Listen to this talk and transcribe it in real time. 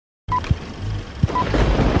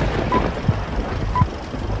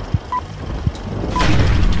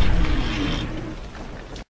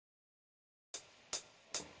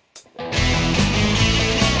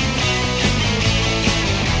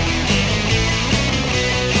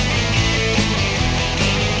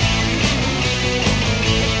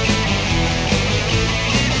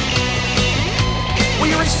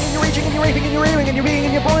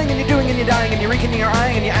you're dying, and you're reeking, and you're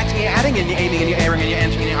eyeing, and you're acting, and you're adding, and you're aiming, and you're airing, and you're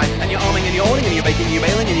entering, and you're arming, and you're owning, and you're baking, and you're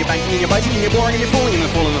bailing, and you're banking, and you're biting, and you're boring, and you're falling, and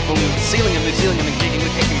you're falling, and falling, and the ceiling, and the ceiling, and the kicking,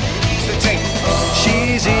 the kicking.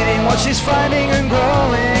 She's eating what she's finding and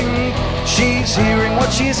growing. She's hearing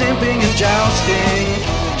what she's imping and jousting.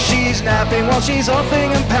 She's napping while she's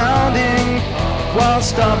offing and pounding, while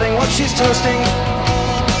starving what she's toasting.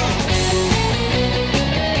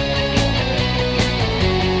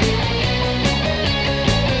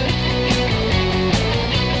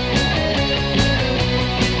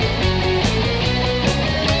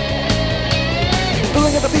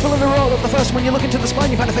 At the people in the roll of the first. When you look into the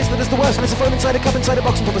spine, you find a face that is the worst. And it's a phone inside a cup, inside a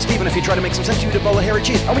box, and full of Steven. If you try to make some sense, you'd a bowl of hairy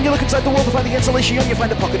cheese. And when you look inside the wall to find the insulation, you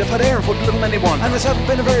find a pocket of hot air and 40 little men in one. And this hasn't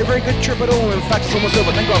been a very, very good trip at all. In fact, it's almost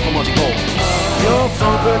over. Thank God for Monty Paul. Your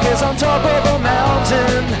phone book is on top of a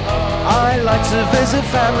mountain. I like to visit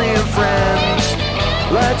family and friends.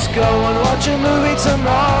 Let's go and watch a movie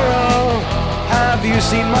tomorrow. Have you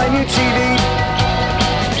seen my new TV?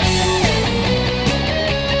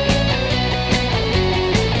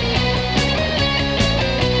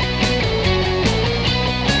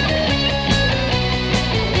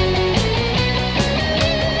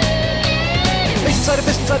 Inside a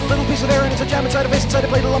fist, inside a little piece of air, and it's a jam inside a face, inside a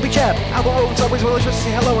plate, a lumpy chap. Apple roll and sideways, well, it's just to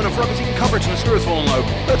say hello, and a frog is eating coverage, and a screw is falling low.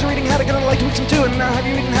 Birds are eating haddock, and I like to eat some too, and now have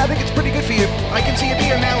you eaten haddock? It's pretty good for you. I can see a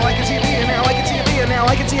beer now, I can see a beer now, I can see a beer now,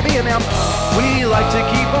 I can see a beer now. We like to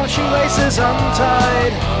keep our shoelaces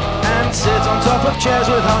untied, and sit on top of chairs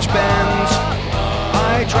with harsh bends.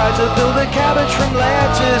 I tried to build a cabbage from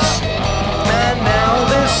lettuce, and now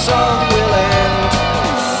this song will